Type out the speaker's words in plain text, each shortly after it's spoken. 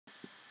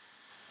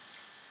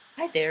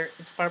Hi there,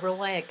 it's Barbara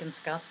Wyack in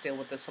Scottsdale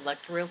with the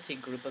Select Realty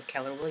group of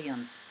Keller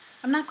Williams.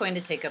 I'm not going to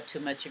take up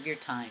too much of your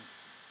time.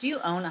 Do you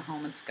own a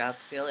home in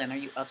Scottsdale and are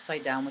you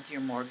upside down with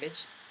your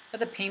mortgage? Are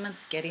the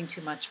payments getting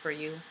too much for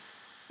you?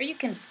 Are you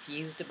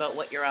confused about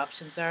what your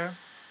options are?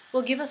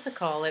 Well, give us a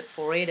call at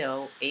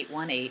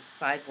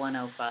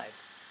 480-818-5105.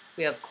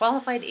 We have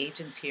qualified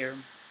agents here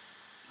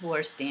who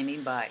are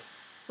standing by.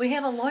 We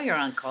have a lawyer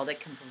on call that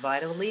can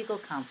provide a legal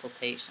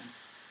consultation.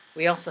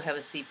 We also have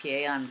a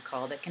CPA on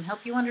call that can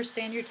help you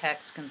understand your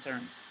tax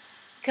concerns.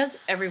 Because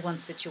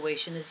everyone's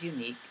situation is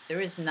unique, there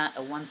is not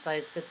a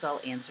one-size-fits-all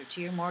answer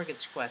to your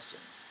mortgage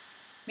questions.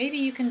 Maybe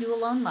you can do a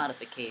loan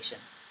modification.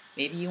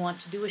 Maybe you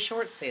want to do a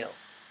short sale.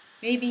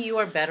 Maybe you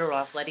are better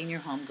off letting your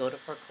home go to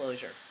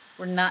foreclosure.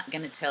 We're not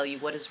going to tell you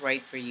what is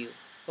right for you,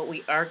 but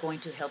we are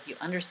going to help you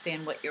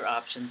understand what your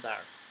options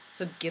are.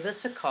 So give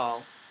us a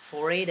call,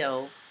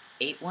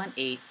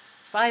 480-818-5105.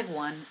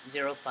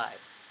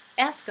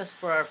 Ask us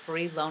for our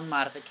free loan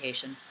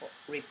modification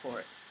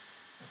report,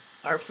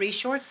 our free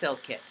short sale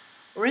kit,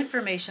 or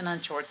information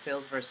on short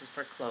sales versus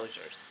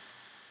foreclosures.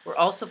 We're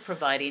also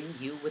providing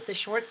you with the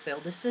short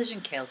sale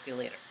decision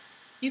calculator.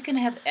 You can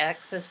have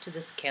access to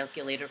this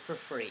calculator for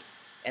free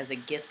as a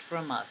gift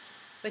from us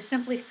by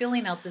simply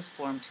filling out this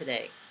form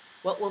today.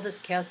 What will this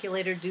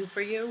calculator do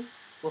for you?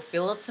 We'll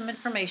fill out some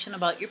information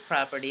about your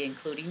property,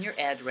 including your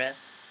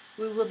address.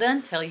 We will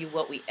then tell you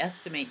what we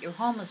estimate your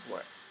home is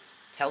worth.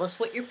 Tell us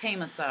what your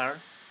payments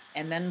are,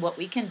 and then what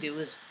we can do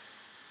is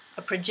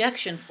a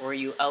projection for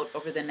you out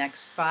over the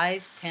next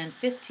 5, 10,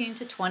 15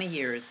 to 20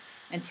 years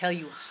and tell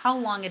you how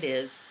long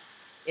it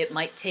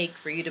might take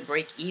for you to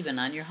break even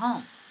on your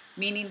home.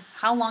 Meaning,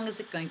 how long is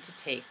it going to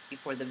take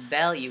before the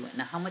value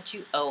and how much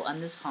you owe on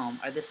this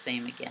home are the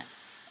same again?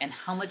 And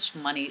how much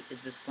money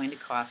is this going to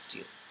cost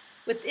you?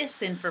 With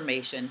this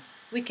information,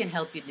 we can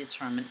help you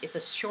determine if a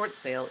short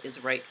sale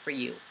is right for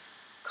you.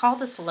 Call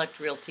the Select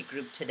Realty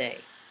Group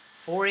today,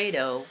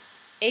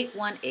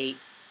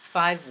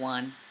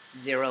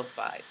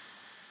 480-818-5105.